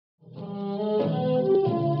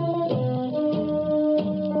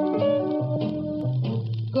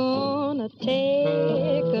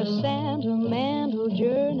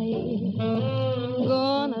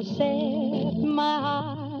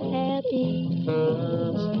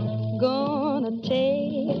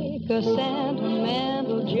a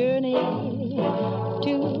sentimental journey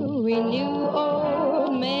to renew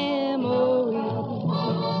old memories.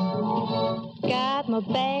 Got my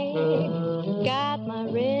bag, got my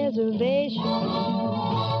reservation,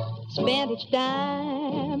 spent each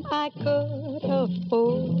dime I could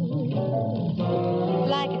afford,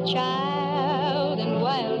 like a child in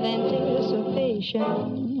wild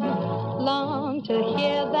anticipation, long to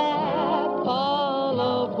hear that all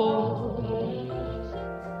aboard.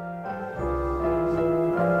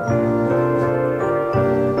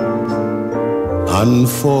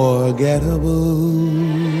 Unforgettable,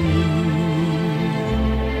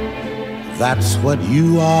 that's what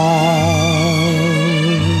you are.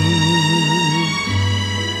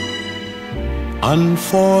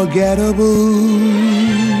 Unforgettable,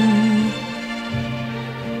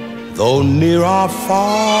 though near or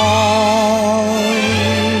far.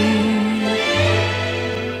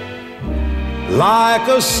 Like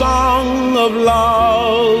a song of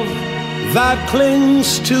love that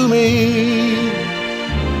clings to me,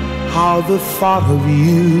 how the thought of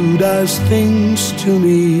you does things to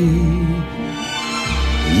me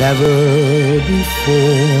never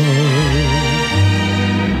before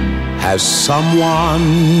has someone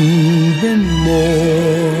been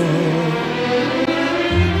more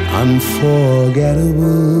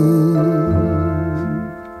unforgettable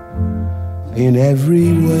in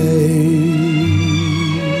every way.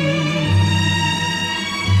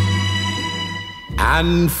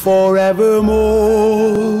 And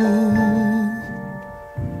forevermore,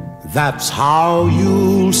 that's how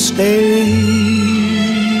you'll stay.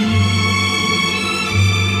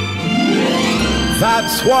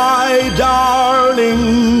 That's why, darling,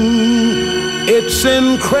 it's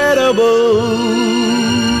incredible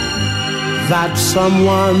that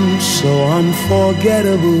someone so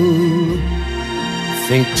unforgettable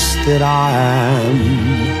thinks that I am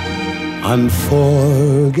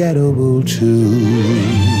unforgettable too.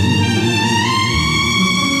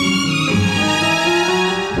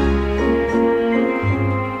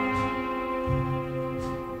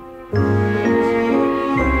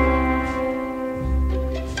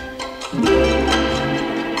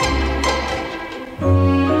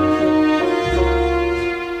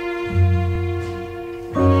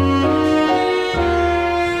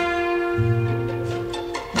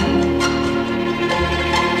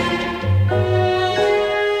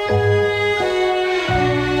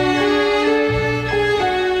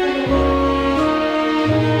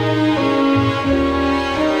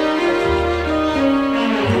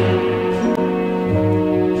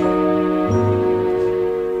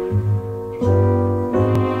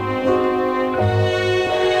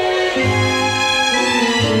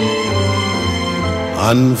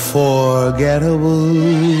 Unforgettable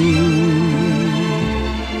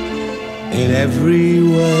in every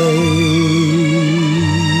way,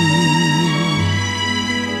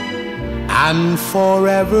 and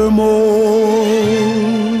forevermore,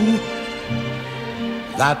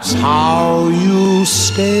 that's how you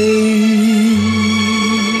stay.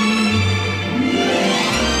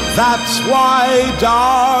 That's why,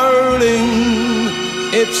 darling,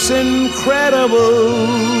 it's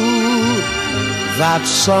incredible that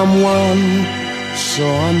someone so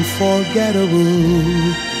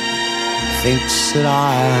unforgettable thinks that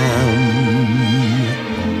I am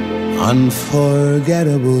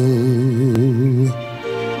unforgettable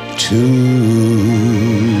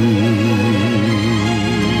too.